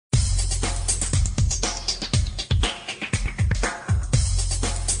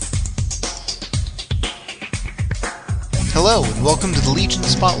Hello, and welcome to the Legion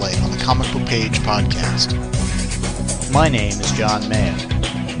Spotlight on the Comic Book Page podcast. My name is John Mayer.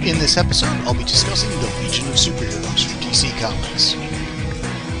 In this episode, I'll be discussing the Legion of Superheroes from DC Comics.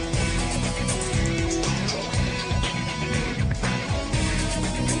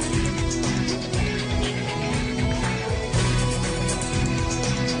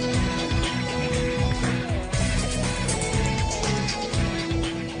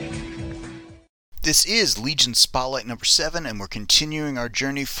 This is Legion Spotlight number 7, and we're continuing our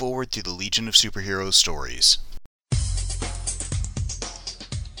journey forward through the Legion of Superheroes stories.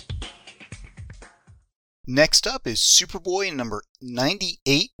 Next up is Superboy number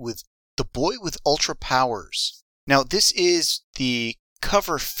 98 with The Boy with Ultra Powers. Now, this is the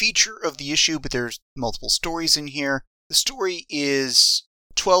cover feature of the issue, but there's multiple stories in here. The story is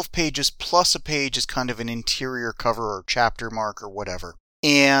 12 pages plus a page is kind of an interior cover or chapter mark or whatever.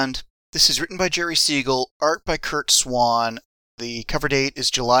 And this is written by Jerry Siegel, art by Curt Swan. The cover date is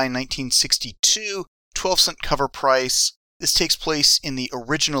July 1962, 12-cent cover price. This takes place in the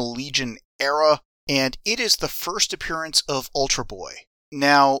original Legion era, and it is the first appearance of Ultra Boy.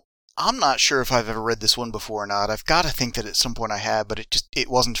 Now, I'm not sure if I've ever read this one before or not. I've got to think that at some point I have, but it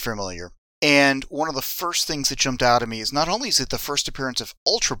wasn't familiar. And one of the first things that jumped out at me is not only is it the first appearance of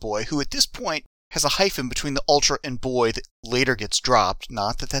Ultra Boy, who at this point has a hyphen between the Ultra and Boy that later gets dropped.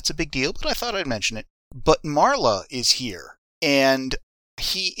 Not that that's a big deal, but I thought I'd mention it. But Marla is here, and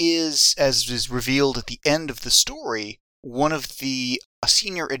he is, as is revealed at the end of the story, one of the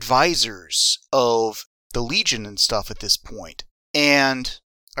senior advisors of the Legion and stuff at this point.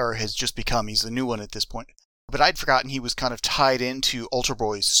 Or has just become, he's the new one at this point. But I'd forgotten he was kind of tied into Ultra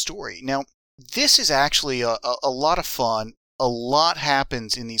Boy's story. Now, this is actually a lot of fun. A lot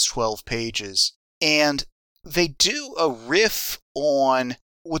happens in these 12 pages. And they do a riff on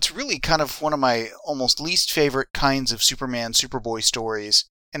what's really kind of one of my almost least favorite kinds of Superman, Superboy stories,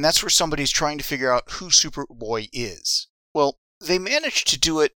 and that's where somebody's trying to figure out who Superboy is. Well, they managed to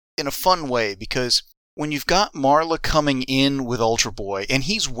do it in a fun way, because when you've got Marla coming in with Ultra Boy, and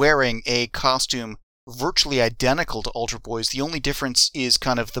he's wearing a costume virtually identical to Ultra Boy's, the only difference is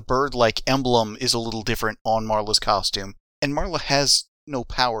kind of the bird-like emblem is a little different on Marla's costume, and Marla has no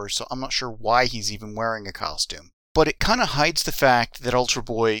power, so I'm not sure why he's even wearing a costume. But it kind of hides the fact that Ultra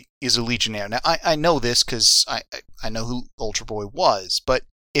Boy is a Legionnaire. Now, I know this because I know who Ultra Boy was, but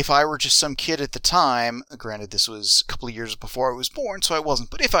if I were just some kid at the time, granted this was a couple of years before I was born, so I wasn't,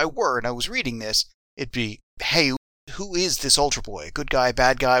 but if I were and I was reading this, it'd be, hey, who is this Ultra Boy? Good guy,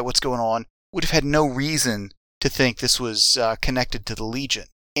 bad guy, what's going on? Would have had no reason to think this was connected to the Legion.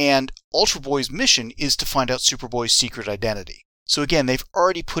 And Ultra Boy's mission is to find out Superboy's secret identity. So again, they've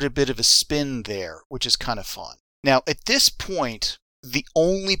already put a bit of a spin there, which is kind of fun. Now, at this point, the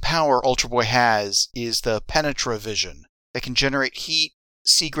only power Ultra Boy has is the Penetra Vision that can generate heat,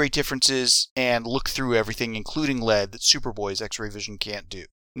 see great differences, and look through everything, including lead, that Superboy's X-ray vision can't do.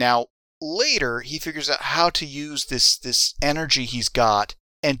 Now, later, he figures out how to use this energy he's got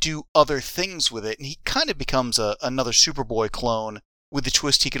and do other things with it, and he kind of becomes another Superboy clone with the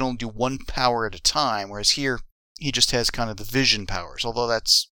twist he can only do one power at a time, whereas here, he just has kind of the vision powers, although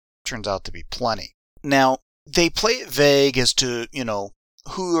that's turns out to be plenty. Now, they play it vague as to,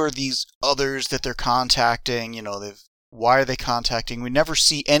 who are these others that they're contacting, why are they contacting? We never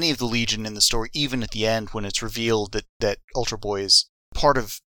see any of the Legion in the story, even at the end when it's revealed that Ultra Boy is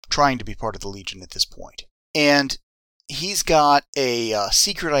trying to be part of the Legion at this point. And he's got a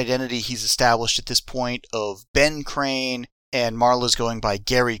secret identity he's established at this point of Ben Crane, and Marla's going by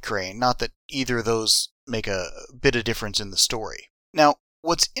Gary Crane. Not that either of those make a bit of difference in the story. Now,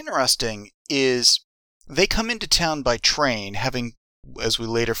 what's interesting is they come into town by train, having, as we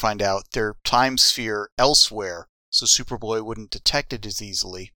later find out, their time sphere elsewhere, so Superboy wouldn't detect it as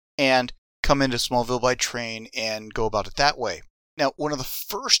easily, and come into Smallville by train and go about it that way. Now, one of the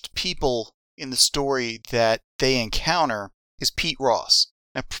first people in the story that they encounter is Pete Ross.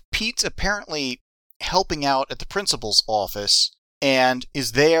 Now, Pete's apparently helping out at the principal's office and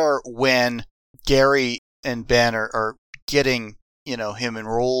is there when Gary and Ben are getting, him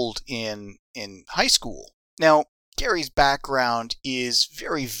enrolled in high school. Now, Gary's background is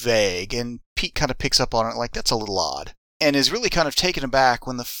very vague, and Pete kind of picks up on it like, that's a little odd, and is really kind of taken aback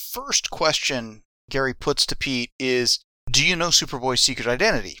when the first question Gary puts to Pete is, do you know Superboy's secret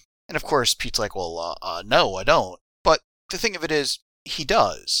identity? And of course, Pete's like, well, no, I don't. But the thing of it is, he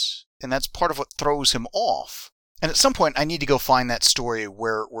does, and that's part of what throws him off. And at some point, I need to go find that story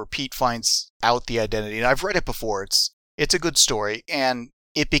where Pete finds out the identity. And I've read it before. It's a good story, and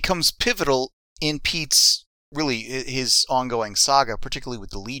it becomes pivotal in Pete's, really, his ongoing saga, particularly with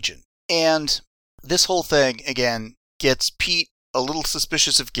the Legion. And this whole thing, again, gets Pete a little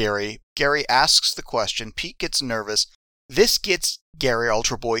suspicious of Gary. Gary asks the question. Pete gets nervous. This gets Gary,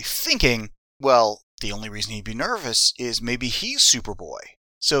 Ultra Boy, thinking, well, the only reason he'd be nervous is maybe he's Superboy.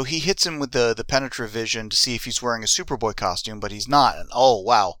 So he hits him with the Penetravision to see if he's wearing a Superboy costume, but he's not. And oh,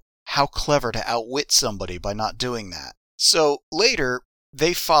 wow, how clever to outwit somebody by not doing that. So later,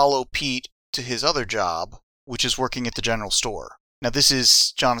 they follow Pete to his other job, which is working at the general store. Now, this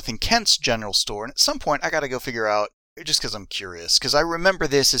is Jonathan Kent's general store, and at some point, I gotta go figure out, just because I'm curious, because I remember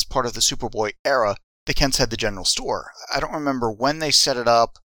this as part of the Superboy era, the Kents had the general store. I don't remember when they set it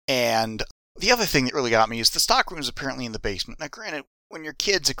up, and the other thing that really got me is the stockroom is apparently in the basement. Now, granted, when your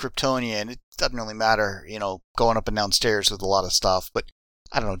kid's a Kryptonian, it doesn't really matter, going up and down stairs with a lot of stuff, but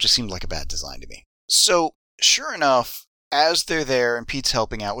I don't know, it just seemed like a bad design to me. So, sure enough, as they're there and Pete's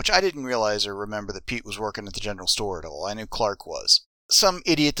helping out, which I didn't realize or remember that Pete was working at the general store at all. I knew Clark was. Some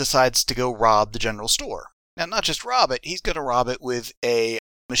idiot decides to go rob the general store. Now, not just rob it, he's going to rob it with a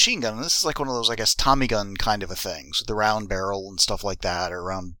machine gun. And this is like one of those, I guess, Tommy gun kind of a things, with the round barrel and stuff like that, or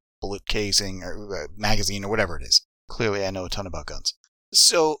round bullet casing, or magazine, or whatever it is. Clearly, I know a ton about guns.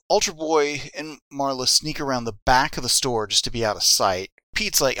 So, Ultra Boy and Marla sneak around the back of the store just to be out of sight.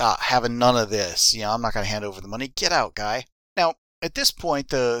 Pete's like, having none of this. I'm not going to hand over the money. Get out, guy. Now, at this point,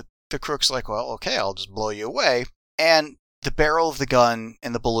 the crook's like, well, okay, I'll just blow you away. And the barrel of the gun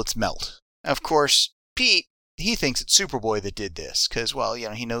and the bullets melt. Now, of course, Pete, he thinks it's Superboy that did this. Because, well,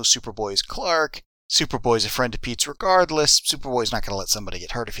 he knows Superboy's Clark. Superboy's a friend of Pete's regardless. Superboy's not going to let somebody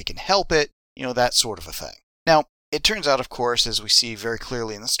get hurt if he can help it. That sort of a thing. Now, it turns out, of course, as we see very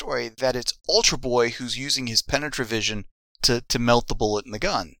clearly in the story, that it's Ultra Boy who's using his Penetravision to melt the bullet in the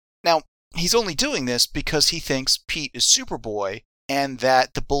gun. Now, he's only doing this because he thinks Pete is Superboy, and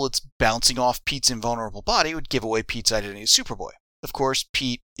that the bullets bouncing off Pete's invulnerable body would give away Pete's identity as Superboy. Of course,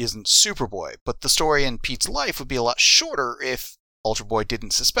 Pete isn't Superboy, but the story in Pete's life would be a lot shorter if Ultra Boy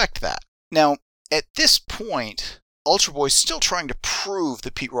didn't suspect that. Now, at this point, Ultra Boy's still trying to prove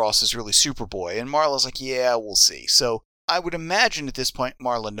that Pete Ross is really Superboy, and Marla's like, yeah, we'll see. So I would imagine at this point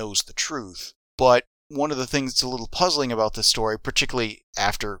Marla knows the truth, but one of the things that's a little puzzling about this story, particularly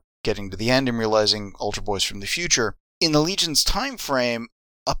after getting to the end and realizing Ultra Boy's from the future, in the Legion's time frame,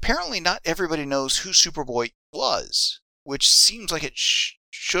 apparently not everybody knows who Superboy was, which seems like it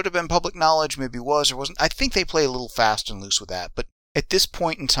should have been public knowledge, maybe was or wasn't. I think they play a little fast and loose with that, but at this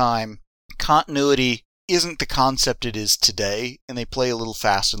point in time, continuity isn't the concept it is today, and they play a little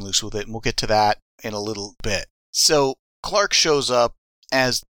fast and loose with it, and we'll get to that in a little bit. So Clark shows up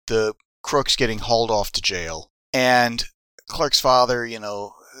as the Crook's getting hauled off to jail, and Clark's father,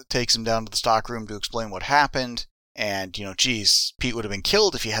 takes him down to the stockroom to explain what happened, and, geez, Pete would have been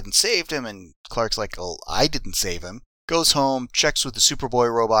killed if you hadn't saved him, and Clark's like, oh, I didn't save him. Goes home, checks with the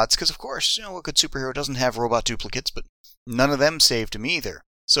Superboy robots, because of course, a good superhero doesn't have robot duplicates, but none of them saved him either.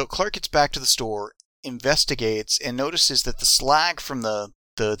 So Clark gets back to the store, investigates, and notices that the slag from the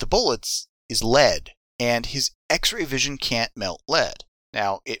bullets is lead, and his X-ray vision can't melt lead.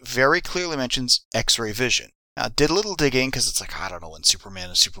 Now, it very clearly mentions X-ray vision. Now, I did a little digging, because it's like, I don't know when Superman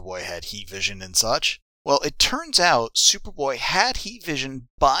and Superboy had heat vision and such. Well, it turns out Superboy had heat vision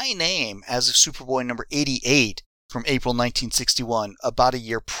by name as of Superboy number 88 from April 1961, about a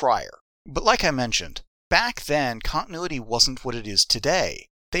year prior. But like I mentioned, back then, continuity wasn't what it is today.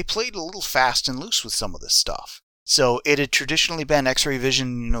 They played a little fast and loose with some of this stuff. So it had traditionally been X-ray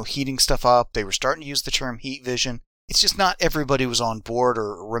vision, heating stuff up. They were starting to use the term heat vision. It's just not everybody was on board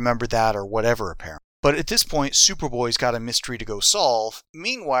or remembered that or whatever, apparently. But at this point, Superboy's got a mystery to go solve.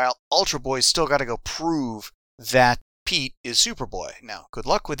 Meanwhile, Ultra Boy's still got to go prove that Pete is Superboy. Now, good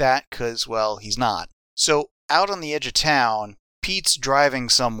luck with that, because, well, he's not. So, out on the edge of town, Pete's driving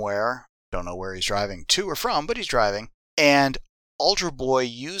somewhere. Don't know where he's driving to or from, but he's driving. And Ultra Boy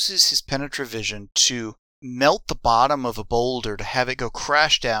uses his Penetravision to melt the bottom of a boulder to have it go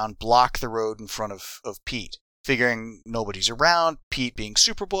crash down, block the road in front of Pete. Figuring nobody's around, Pete being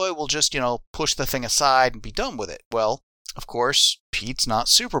Superboy will just, push the thing aside and be done with it. Well, of course, Pete's not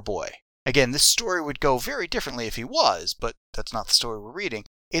Superboy. Again, this story would go very differently if he was, but that's not the story we're reading.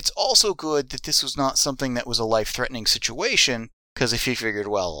 It's also good that this was not something that was a life-threatening situation, because if he figured,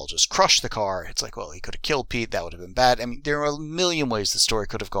 well, I'll just crush the car, it's like, well, he could have killed Pete, that would have been bad. I mean, there are a million ways the story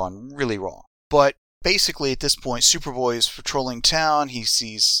could have gone really wrong. But basically, at this point, Superboy is patrolling town, he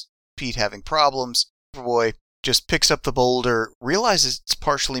sees Pete having problems. Superboy just picks up the boulder, realizes it's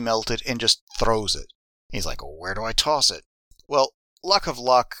partially melted, and just throws it. He's like, oh, where do I toss it? Well, luck of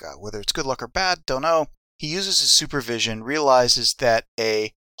luck, whether it's good luck or bad, don't know. He uses his supervision, realizes that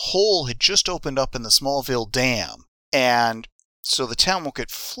a hole had just opened up in the Smallville Dam, and so the town won't get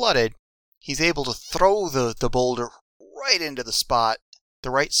flooded. He's able to throw the boulder right into the spot, the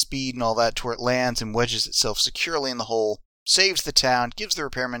right speed and all that, to where it lands and wedges itself securely in the hole, saves the town, gives the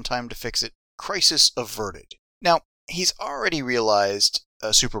repairman time to fix it. Crisis averted. Now, he's already realized,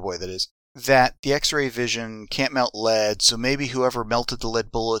 Superboy that is, that the X-ray vision can't melt lead, so maybe whoever melted the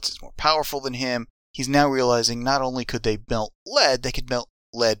lead bullets is more powerful than him. He's now realizing not only could they melt lead, they could melt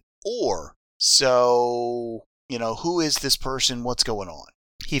lead ore. So, who is this person? What's going on?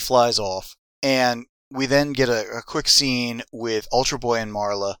 He flies off, and we then get a quick scene with Ultra Boy and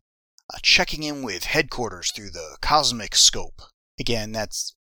Marla checking in with headquarters through the cosmic scope. Again,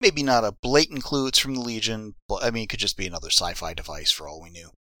 that's maybe not a blatant clue it's from the Legion, but it could just be another sci-fi device for all we knew.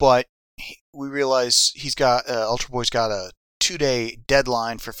 But we realize Ultra Boy's got a 2-day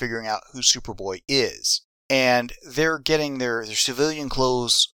deadline for figuring out who Superboy is. And they're getting their civilian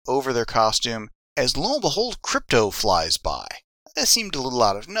clothes over their costume as, lo and behold, Krypto flies by. That seemed a little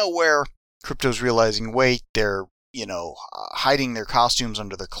out of nowhere. Krypto's realizing, wait, they're, hiding their costumes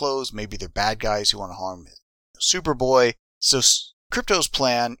under their clothes. Maybe they're bad guys who want to harm Superboy. So Krypto's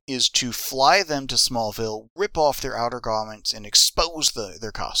plan is to fly them to Smallville, rip off their outer garments, and expose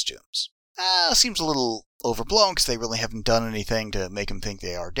their costumes. Seems a little overblown because they really haven't done anything to make him think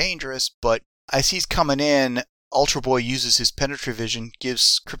they are dangerous, but as he's coming in, Ultra Boy uses his Penetravision,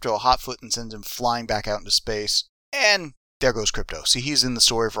 gives Krypto a hot foot, and sends him flying back out into space. And there goes Krypto. See, he's in the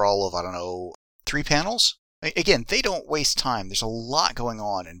story for all of, 3 panels? Again, they don't waste time. There's a lot going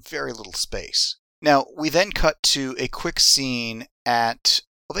on in very little space. Now, we then cut to a quick scene at,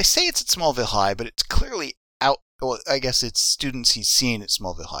 they say it's at Smallville High, but it's clearly out, I guess it's students he's seen at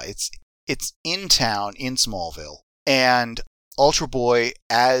Smallville High. It's in town, in Smallville, and Ultra Boy,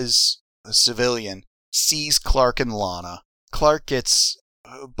 as a civilian, sees Clark and Lana. Clark gets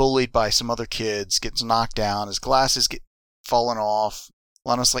bullied by some other kids, gets knocked down, his glasses get fallen off.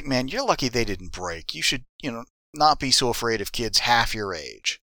 Lana's like, man, you're lucky they didn't break. You should, not be so afraid of kids half your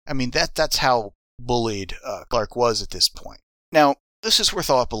age. That's how bullied Clark was at this point. Now, this is where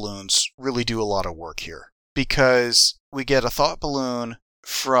thought balloons really do a lot of work here, because we get a thought balloon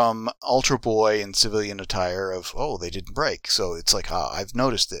from Ultra Boy in civilian attire of, they didn't break. So it's like, I've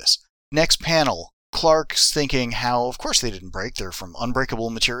noticed this. Next panel, Clark's thinking how, of course they didn't break. They're from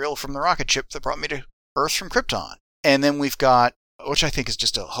unbreakable material from the rocket ship that brought me to Earth from Krypton. And then we've got, which I think is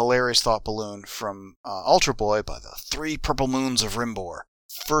just a hilarious thought balloon from Ultra Boy, by the 3 purple moons of Rimbor.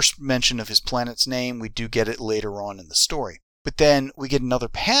 First mention of his planet's name, we do get it later on in the story. But then we get another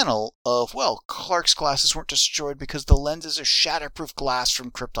panel of, Clark's glasses weren't destroyed because the lenses are shatterproof glass from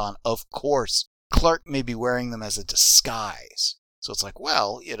Krypton. Of course, Clark may be wearing them as a disguise. So it's like,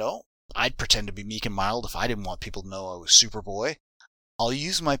 I'd pretend to be meek and mild if I didn't want people to know I was Superboy. I'll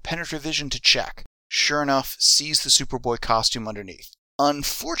use my Penetravision to check. Sure enough, sees the Superboy costume underneath.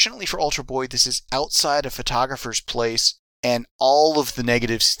 Unfortunately for Ultra Boy, this is outside a photographer's place, and all of the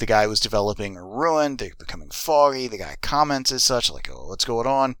negatives the guy was developing are ruined. They're becoming foggy. The guy comments as such, like, what's going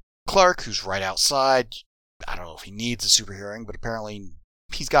on? Clark, who's right outside, I don't know if he needs a super hearing, but apparently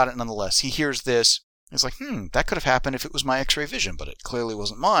he's got it nonetheless. He hears this. He's like, that could have happened if it was my X-ray vision, but it clearly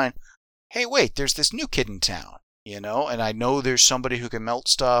wasn't mine. Hey, wait, there's this new kid in town, and I know there's somebody who can melt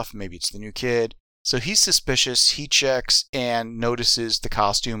stuff. Maybe it's the new kid. So he's suspicious. He checks and notices the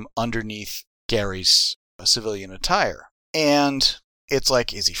costume underneath Gary's civilian attire. And it's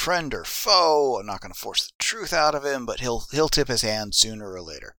like, is he friend or foe? I'm not going to force the truth out of him, but he'll tip his hand sooner or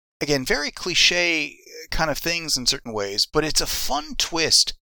later. Again, very cliche kind of things in certain ways, but it's a fun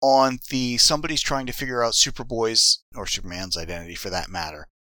twist on somebody's trying to figure out Superboy's, or Superman's identity for that matter.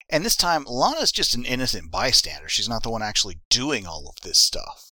 And this time, Lana's just an innocent bystander. She's not the one actually doing all of this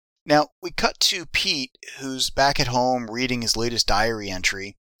stuff. Now, we cut to Pete, who's back at home reading his latest diary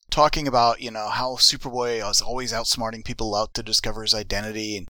entry, talking about, how Superboy is always outsmarting people out to discover his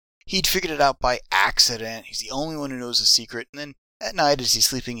identity, and he'd figured it out by accident. He's the only one who knows his secret. And then at night, as he's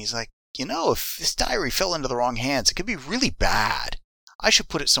sleeping, he's like, if this diary fell into the wrong hands, it could be really bad. I should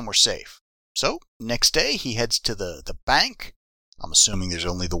put it somewhere safe. So, next day, he heads to the bank. I'm assuming there's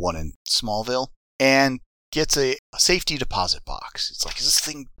only the one in Smallville. And gets a safety deposit box. It's like, is this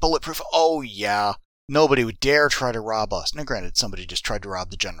thing bulletproof? Oh, yeah. Nobody would dare try to rob us. Now, granted, somebody just tried to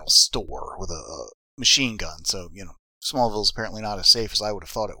rob the general store with a machine gun. So, Smallville's apparently not as safe as I would have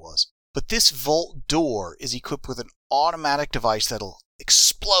thought it was. But this vault door is equipped with an automatic device that'll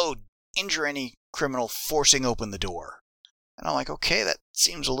explode, injure any criminal forcing open the door. And I'm like, okay, that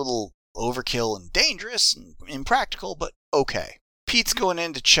seems a little overkill and dangerous and impractical, but okay. Pete's going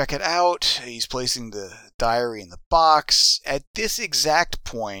in to check it out. He's placing the diary in the box. At this exact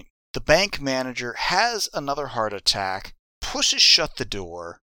point, the bank manager has another heart attack, pushes shut the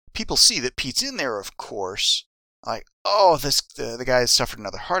door. People see that Pete's in there, of course, Like, oh, the guy has suffered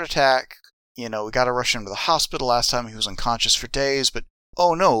another heart attack. We got to rush him to the hospital. Last time he was unconscious for days, but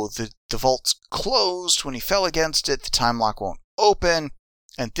oh no, the vault's closed when he fell against it. The time lock won't open.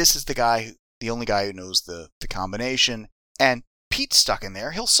 And this is the only guy who knows the combination. And Pete's stuck in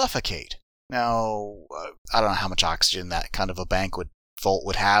there. He'll suffocate. Now, I don't know how much oxygen that kind of a vault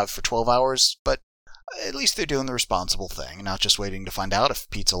would have for 12 hours, but at least they're doing the responsible thing, not just waiting to find out if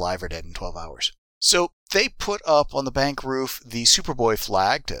Pete's alive or dead in 12 hours. So they put up on the bank roof the Superboy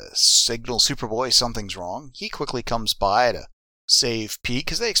flag to signal Superboy something's wrong. He quickly comes by to save Pete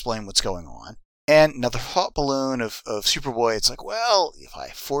because they explain what's going on. And another hot balloon of Superboy. It's like, well, if I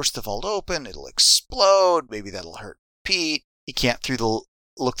force the vault open, it'll explode. Maybe that'll hurt Pete. He can't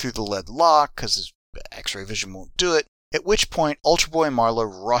look through the lead lock because his X-ray vision won't do it. At which point, Ultra Boy and Marla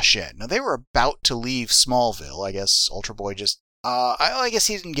rush in. Now, they were about to leave Smallville. I guess Ultra Boy just... I guess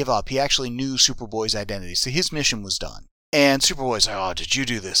he didn't give up. He actually knew Superboy's identity, so his mission was done. And Superboy's like, oh, did you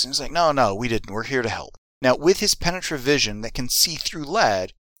do this? And he's like, no, we didn't. We're here to help. Now, with his penetravision that can see through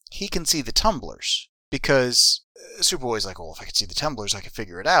lead, he can see the tumblers. Because Superboy's like, well, if I could see the tumblers, I could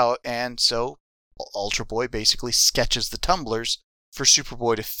figure it out. And so Ultra Boy basically sketches the tumblers for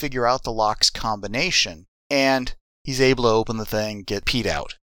Superboy to figure out the lock's combination. And he's able to open the thing, get Pete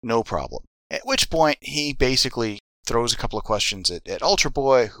out. No problem. At which point, he basically throws a couple of questions at Ultra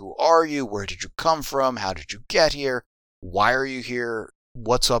Boy. Who are you? Where did you come from? How did you get here? Why are you here?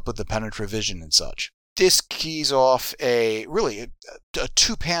 What's up with the penetravision and such? This keys off a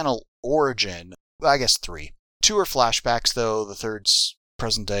two-panel origin. I guess 3. 2 are flashbacks, though. The third's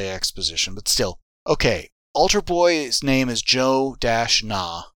present-day exposition, but still. Okay, Ultra Boy's name is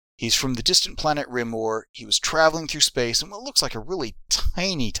Joe-Na. He's from the distant planet Rimor. He was traveling through space in what looks like a really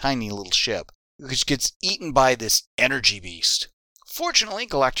tiny, tiny little ship, which gets eaten by this energy beast. Fortunately,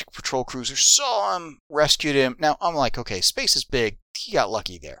 Galactic Patrol Cruiser saw him, rescued him. Now, I'm like, okay, space is big. He got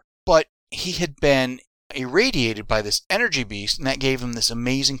lucky there. But he had been irradiated by this energy beast, and that gave him this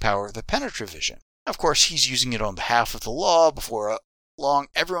amazing power of the penetravision. Of course, he's using it on behalf of the law. Before long,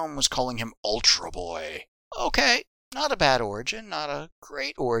 everyone was calling him Ultra Boy. Okay, not a bad origin, not a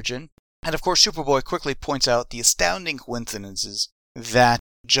great origin. And of course, Superboy quickly points out the astounding coincidences that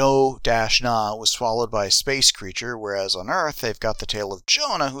Joe-Na was swallowed by a space creature, whereas on Earth they've got the tale of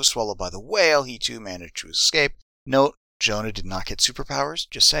Jonah, who was swallowed by the whale. He too managed to escape. Note, Jonah did not get superpowers,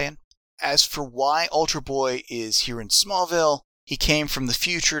 just saying. As for why Ultra Boy is here in Smallville, he came from the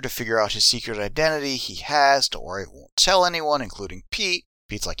future to figure out his secret identity. He has, don't worry, it won't tell anyone, including Pete.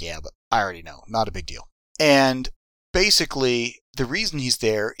 Pete's like, yeah, but I already know, not a big deal. And basically, the reason he's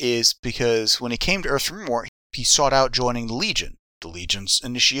there is because when he came to Earth from Rimor, he sought out joining the Legion. The Legion's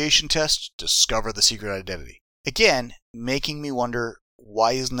initiation test, discover the secret identity. Again, making me wonder,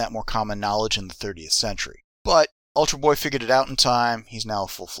 why isn't that more common knowledge in the 30th century? But Ultra Boy figured it out in time. He's now a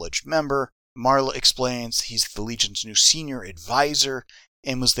full-fledged member. Marla explains he's the Legion's new senior advisor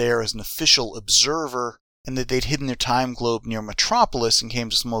and was there as an official observer, and that they'd hidden their time globe near Metropolis and came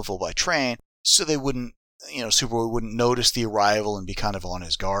to Smallville by train, so they wouldn't, Superboy wouldn't notice the arrival and be kind of on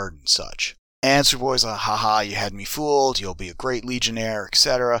his guard and such. And Superboy's like, haha, you had me fooled, you'll be a great Legionnaire,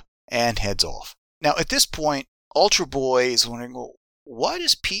 etc., and heads off. Now, at this point, Ultra Boy is wondering, well, why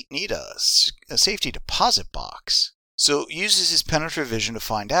does Pete need a safety deposit box? So uses his penetravision to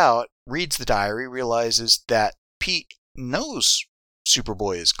find out, reads the diary, realizes that Pete knows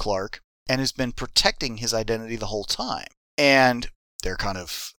Superboy is Clark, and has been protecting his identity the whole time. And they're kind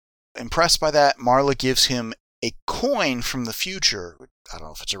of impressed by that. Marla gives him a coin from the future. I don't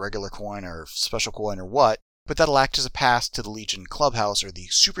know if it's a regular coin or special coin or what, but that'll act as a pass to the Legion Clubhouse, or the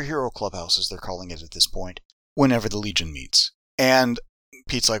Superhero Clubhouse as they're calling it at this point, whenever the Legion meets. And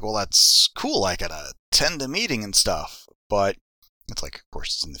Pete's like, well, that's cool, I gotta attend a meeting and stuff. But it's like, of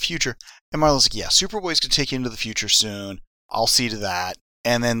course, it's in the future. And Marla's like, yeah, Superboy's gonna take you into the future soon. I'll see to that.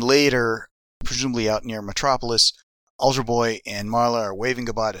 And then later, presumably out near Metropolis, Ultra Boy and Marla are waving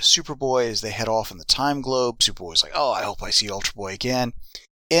goodbye to Superboy as they head off in the time globe. Superboy's like, oh, I hope I see Ultra Boy again.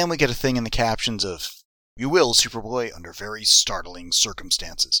 And we get a thing in the captions of, you will, Superboy, under very startling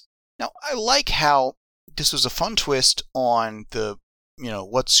circumstances. Now, I like how this was a fun twist on the,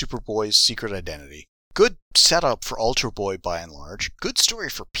 what's Superboy's secret identity. Good setup for Ultra Boy by and large. Good story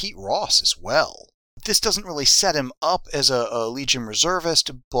for Pete Ross as well. This doesn't really set him up as a Legion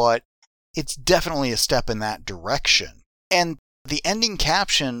reservist, but it's definitely a step in that direction. And the ending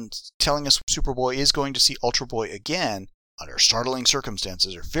caption telling us Superboy is going to see Ultra Boy again under startling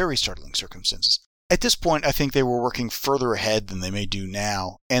circumstances, or very startling circumstances. At this point, I think they were working further ahead than they may do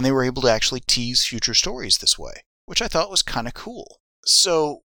now, and they were able to actually tease future stories this way, which I thought was kind of cool.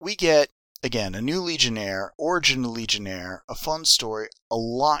 So we get again, a new Legionnaire, origin of Legionnaire, a fun story. A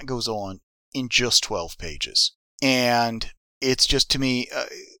lot goes on in just 12 pages. And it's just, to me,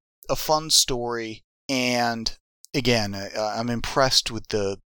 a fun story. And again, I'm impressed with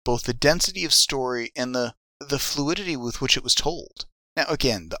both the density of story and the fluidity with which it was told. Now,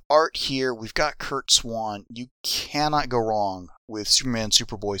 again, the art here, we've got Curt Swan. You cannot go wrong with Superman,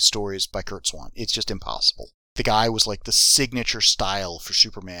 Superboy stories by Curt Swan. It's just impossible. The guy was like the signature style for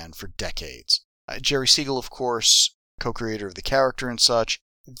Superman for decades. Jerry Siegel, of course, co-creator of the character and such.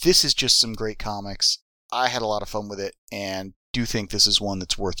 This is just some great comics. I had a lot of fun with it, and do think this is one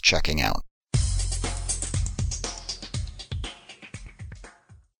that's worth checking out.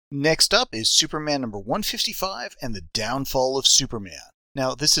 Next up is Superman number 155 and the Downfall of Superman.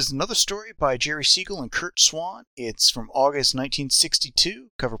 Now, this is another story by Jerry Siegel and Curt Swan. It's from August 1962.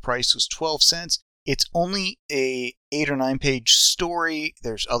 Cover price was 12 cents. It's only a 8 or 9 page story.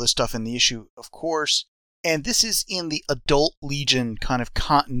 There's other stuff in the issue, of course. And this is in the Adult Legion kind of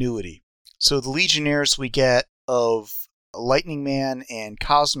continuity. So the Legionnaires we get of Lightning Man and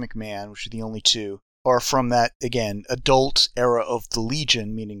Cosmic Man, which are the only two, are from that, again, adult era of the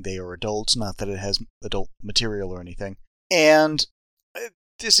Legion, meaning they are adults, not that it has adult material or anything. And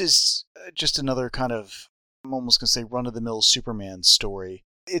this is just another kind of, I'm almost going to say, run-of-the-mill Superman story.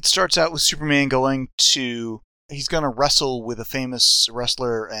 It starts out with Superman he's going to wrestle with a famous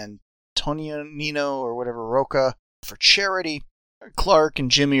wrestler, Antonino or whatever, Roca, for charity. Clark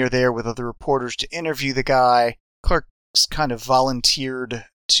and Jimmy are there with other reporters to interview the guy. Clark's kind of volunteered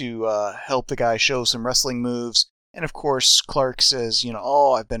to help the guy show some wrestling moves. And of course, Clark says,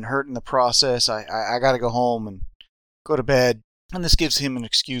 I've been hurt in the process. I got to go home and go to bed. And this gives him an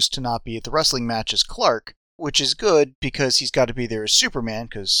excuse to not be at the wrestling match as Clark, which is good because he's got to be there as Superman,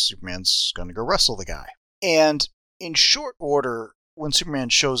 because Superman's going to go wrestle the guy. And in short order, when Superman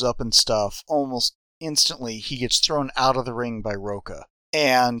shows up and stuff, almost instantly he gets thrown out of the ring by Roca.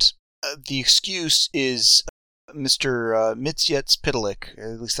 And the excuse is Mr. Mxyzptlk,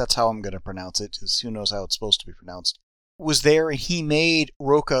 at least that's how I'm going to pronounce it, because who knows how it's supposed to be pronounced, was there and he made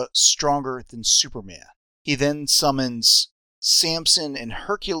Roca stronger than Superman. He then summons Samson and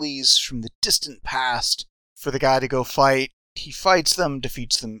Hercules from the distant past for the guy to go fight. He fights them,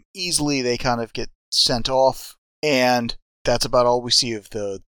 defeats them easily, they kind of get sent off, and that's about all we see of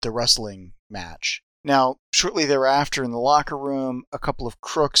the wrestling match. Now, shortly thereafter in the locker room, a couple of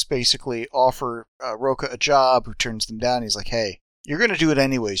crooks basically offer Roca a job, who turns them down. He's like, hey, you're going to do it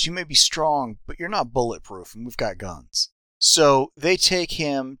anyways. You may be strong, but you're not bulletproof, and we've got guns. So they take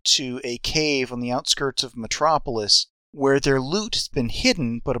him to a cave on the outskirts of Metropolis where their loot has been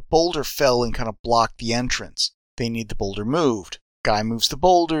hidden, but a boulder fell and kind of blocked the entrance. They need the boulder moved. Guy moves the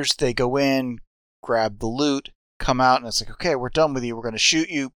boulders, they go in, grab the loot, come out, and it's like, okay, we're done with you, we're going to shoot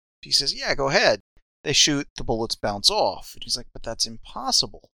you. He says, yeah, go ahead. They shoot, the bullets bounce off. And he's like, but that's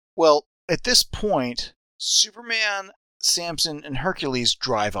impossible. Well, at this point, Superman, Samson, and Hercules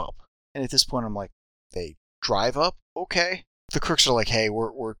drive up. And at this point, I'm like, they drive up? Okay. The crooks are like, hey,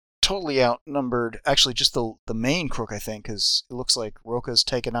 we're totally outnumbered. Actually, just the main crook, I think, because it looks like Roca's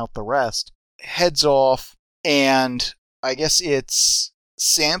taken out the rest. Heads off, and I guess it's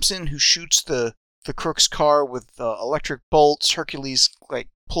Samson who shoots the crook's car with electric bolts. Hercules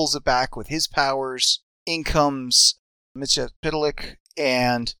pulls it back with his powers. In comes Mxyzptlk,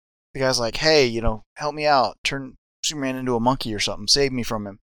 and the guy's like, hey, help me out. Turn Superman into a monkey or something. Save me from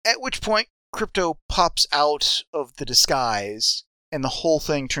him. At which point, Krypto pops out of the disguise, and the whole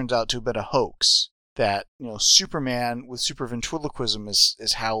thing turns out to have been a hoax. That, Superman with super ventriloquism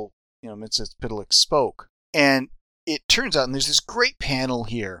is how, Mxyzptlk spoke. And it turns out, and there's this great panel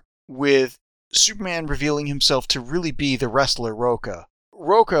here, with Superman revealing himself to really be the wrestler Roca.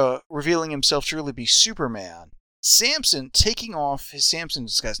 Roca revealing himself to really be Superman. Samson taking off his Samson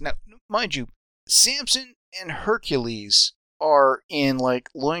disguise. Now, mind you, Samson and Hercules are in,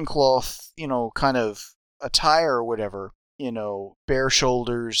 loincloth, kind of attire or whatever. Bare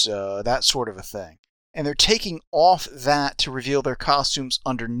shoulders, that sort of a thing. And they're taking off that to reveal their costumes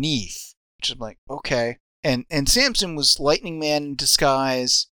underneath. Which I'm like, okay. And Samson was Lightning Man in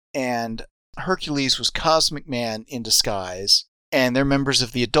disguise, and Hercules was Cosmic Man in disguise. And they're members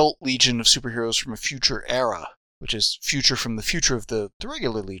of the Adult Legion of superheroes from a future era, which is future from the future of the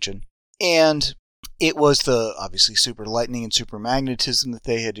regular Legion. And it was the, obviously, super lightning and super magnetism that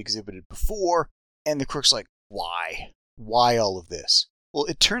they had exhibited before. And the crook's like, why? Why all of this? Well,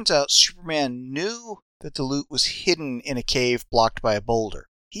 it turns out Superman knew that the loot was hidden in a cave blocked by a boulder.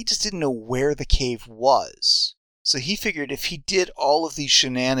 He just didn't know where the cave was. So he figured if he did all of these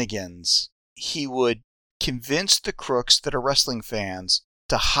shenanigans, he would convince the crooks that are wrestling fans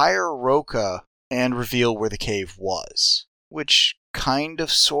to hire Roca and reveal where the cave was, which kind of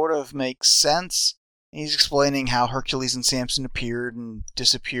sort of makes sense. He's explaining how Hercules and Samson appeared and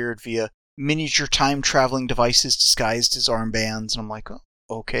disappeared via miniature time-traveling devices disguised as armbands, and I'm like, oh,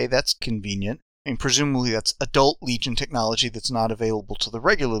 okay, that's convenient. I mean, presumably that's adult Legion technology that's not available to the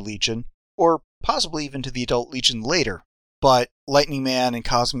regular Legion, or possibly even to the adult Legion later. But Lightning Man and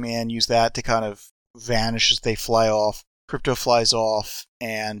Cosmic Man use that to kind of vanish as they fly off. Krypto flies off,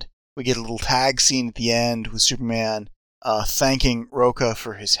 and we get a little tag scene at the end with Superman thanking Roca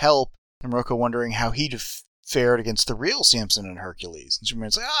for his help, and Roca wondering how he'd have fared against the real Samson and Hercules. And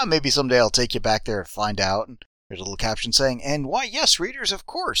Superman's like, maybe someday I'll take you back there and find out. And there's a little caption saying, and why, yes, readers, of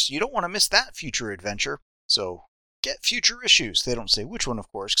course, you don't want to miss that future adventure. So get future issues. They don't say which one,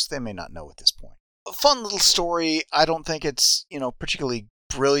 of course, because they may not know at this point. A fun little story. I don't think it's, particularly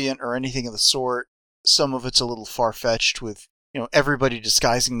brilliant or anything of the sort. Some of it's a little far-fetched with, everybody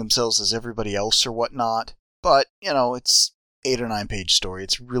disguising themselves as everybody else or whatnot. But, it's 8 or 9 page story.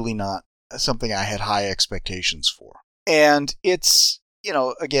 It's really not something I had high expectations for. And it's,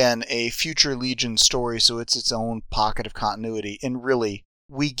 again, a future Legion story, so it's its own pocket of continuity. And really,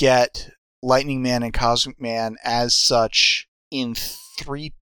 we get Lightning Man and Cosmic Man as such in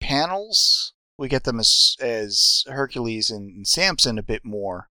 3 panels. We get them as Hercules and Samson a bit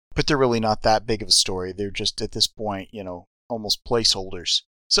more, but they're really not that big of a story. They're just, at this point, almost placeholders.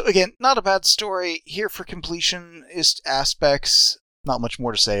 So again, not a bad story. Here for completionist aspects. Not much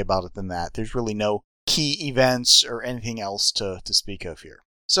more to say about it than that. There's really no key events or anything else to speak of here.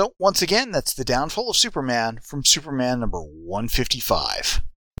 So once again, that's The Downfall of Superman from Superman number 155.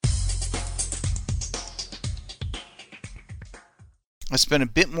 I spent a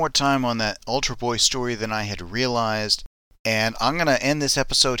bit more time on that Ultra Boy story than I had realized, and I'm going to end this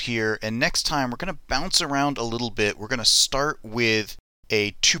episode here, and next time we're going to bounce around a little bit. We're going to start with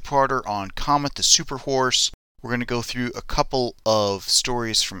a 2-parter on Comet the Super Horse. We're going to go through a couple of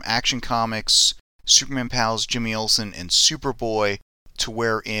stories from Action Comics, Superman Pals, Jimmy Olsen, and Superboy, to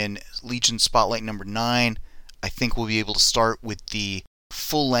where in Legion Spotlight number 9, I think we'll be able to start with the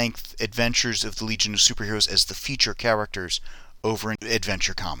full-length adventures of the Legion of Superheroes as the feature characters over in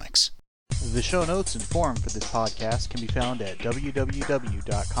Adventure Comics. The show notes and forum for this podcast can be found at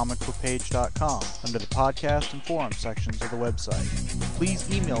www.comicbookpage.com under the podcast and forum sections of the website. Please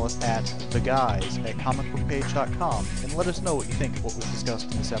email us at theguys@comicbookpage.com and let us know what you think of what was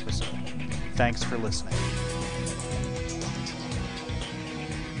discussed in this episode. Thanks for listening.